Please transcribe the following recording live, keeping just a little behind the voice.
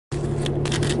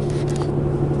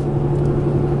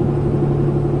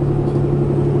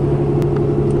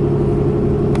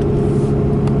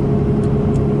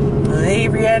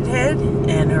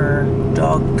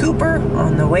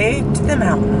way to the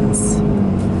mountains.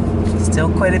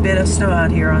 Still quite a bit of snow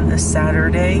out here on this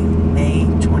Saturday, May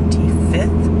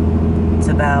 25th. It's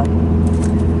about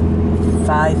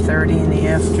 5:30 in the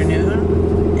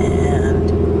afternoon,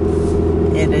 and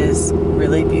it is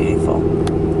really beautiful.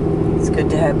 It's good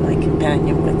to have my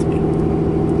companion with me.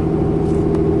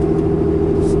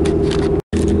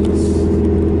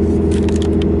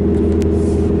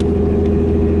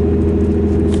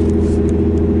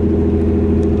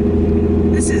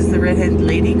 This is the Redhead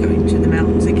lady going to the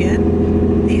mountains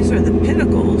again. These are the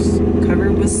pinnacles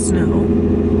covered with snow.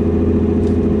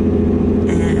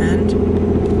 And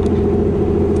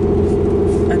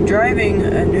I'm driving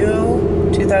a new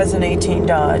 2018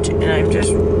 Dodge, and I'm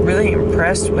just really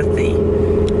impressed with the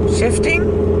shifting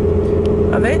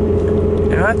of it.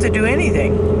 I don't have to do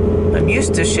anything. I'm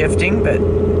used to shifting, but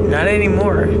not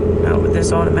anymore. Not with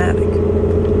this automatic.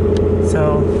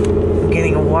 So I'm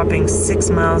getting a whopping 6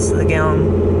 miles to the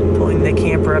gallon pulling the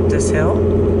camper up this hill,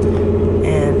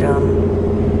 and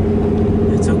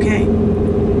it's okay.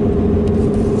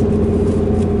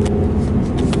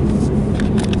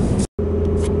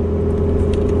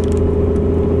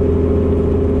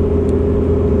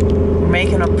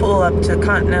 Making a pull up to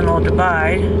Continental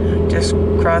Divide, just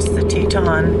crossed the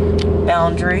Teton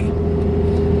boundary.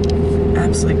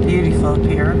 Absolutely beautiful up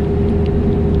here.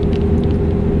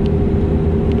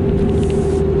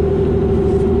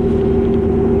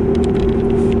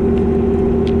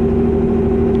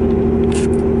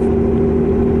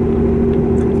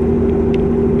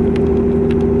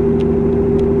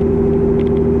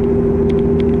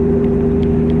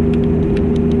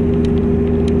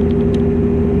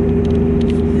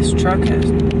 Truck has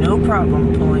no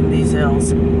problem pulling these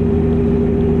hills.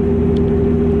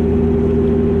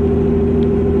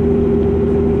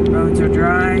 Roads are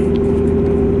dry,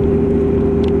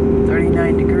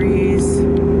 39 degrees,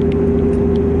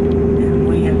 and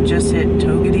we have just hit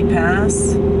Togety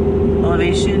Pass,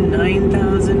 elevation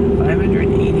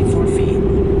 9,584 feet.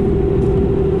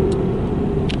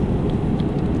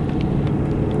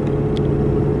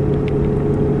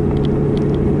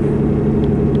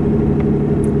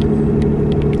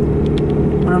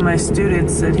 My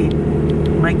students said he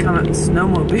might come and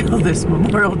snowmobile this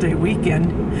Memorial Day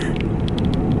weekend,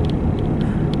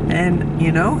 and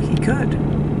you know, he could.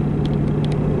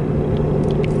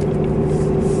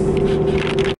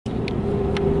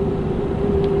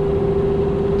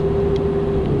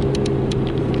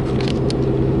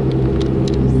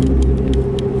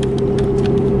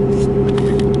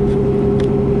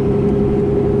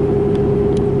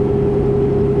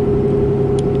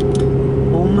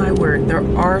 There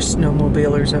are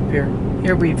snowmobilers up here.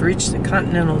 Here we've reached the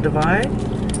Continental Divide,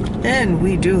 and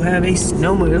we do have a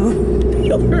snowmobiler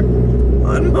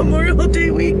on Memorial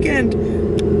Day weekend.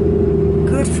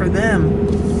 Good for them.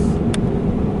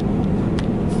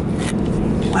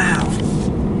 Wow.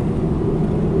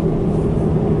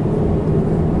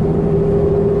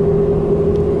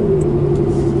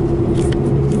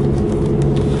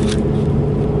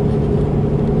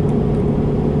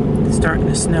 It's starting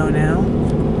to snow now.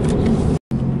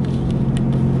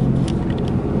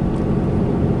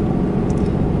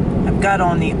 Got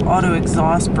on the auto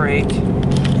exhaust brake,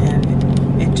 and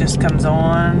it just comes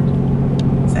on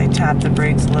as I tap the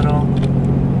brakes a little.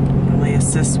 Really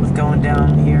assists with going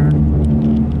down here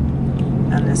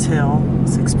on this hill,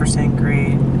 6%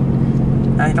 grade.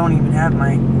 I don't even have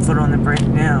my foot on the brake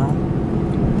now,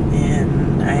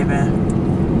 and I have a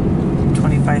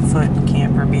 25-foot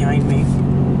camper behind me.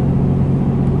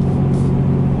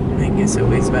 I guess it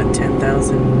weighs about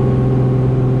 10,000.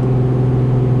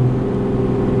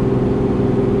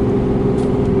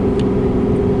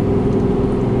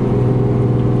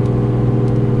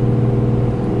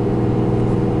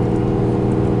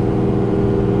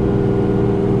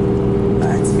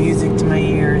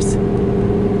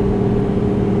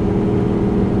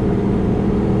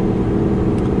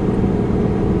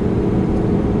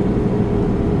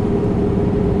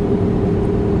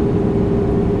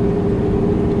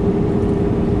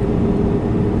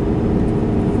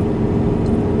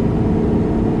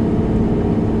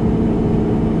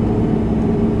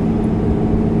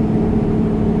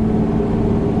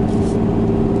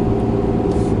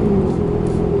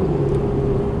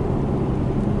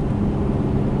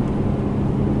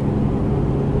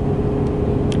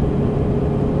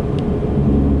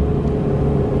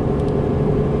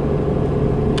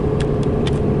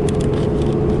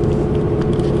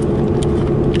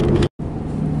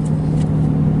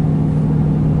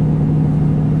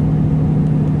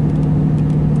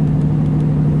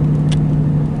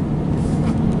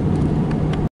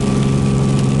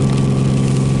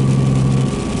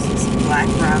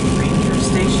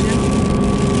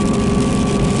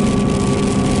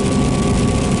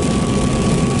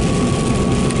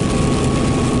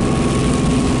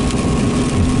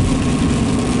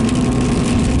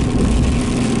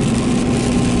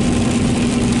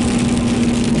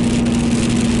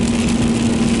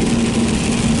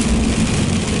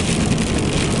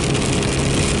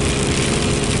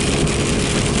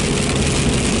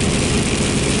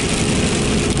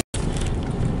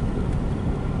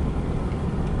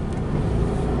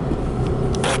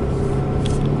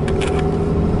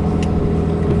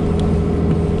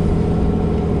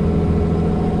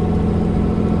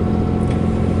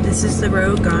 the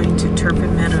road going to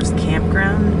Turpin Meadows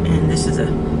Campground, and this is a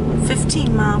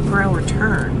 15-mile-per-hour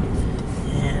turn,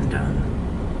 and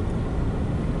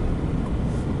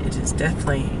it is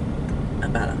definitely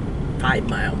about a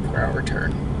 5-mile-per-hour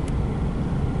turn.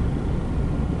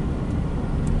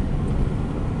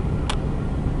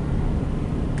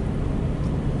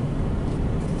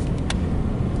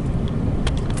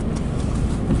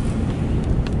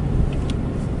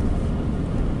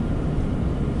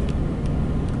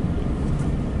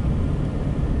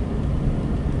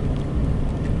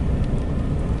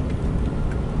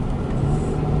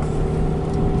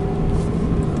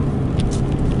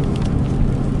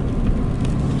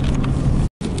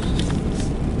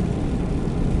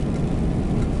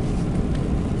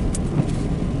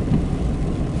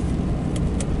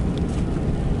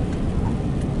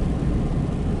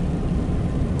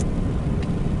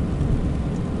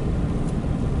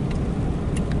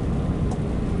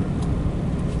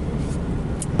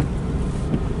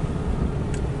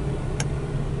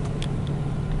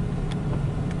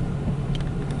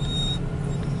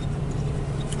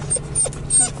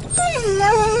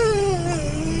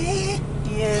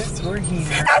 Yes, we're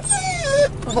here.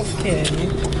 Okay.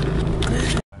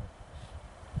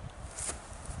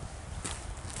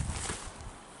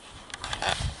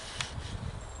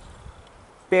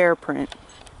 Bear print.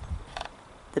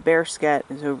 The bear scat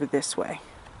is over this way.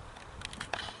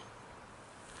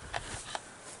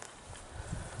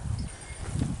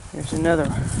 There's another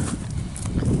one.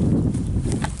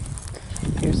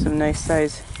 Here's some nice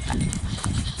size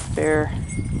bear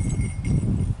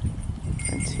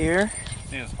prints here.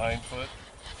 See his hind foot?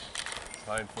 His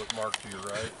hind foot mark to your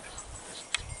right.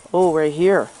 Oh, right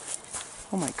here.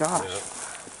 Oh my gosh. Yep.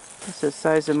 That's the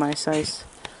size of my size.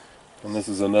 And this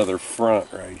is another front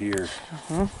right here.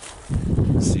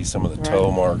 See some of the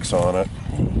toe marks on it.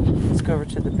 Okay. Let's go over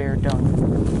to the bear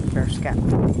dung, bear scat.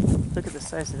 Look at the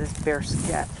size of this bear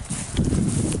scat.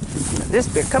 This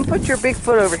bear, come put your big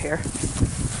foot over here.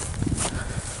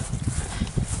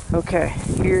 Okay,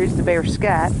 here's the bear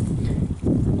scat.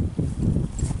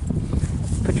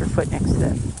 Put your foot next to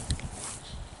that.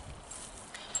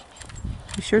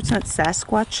 You sure it's not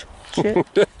Sasquatch shit?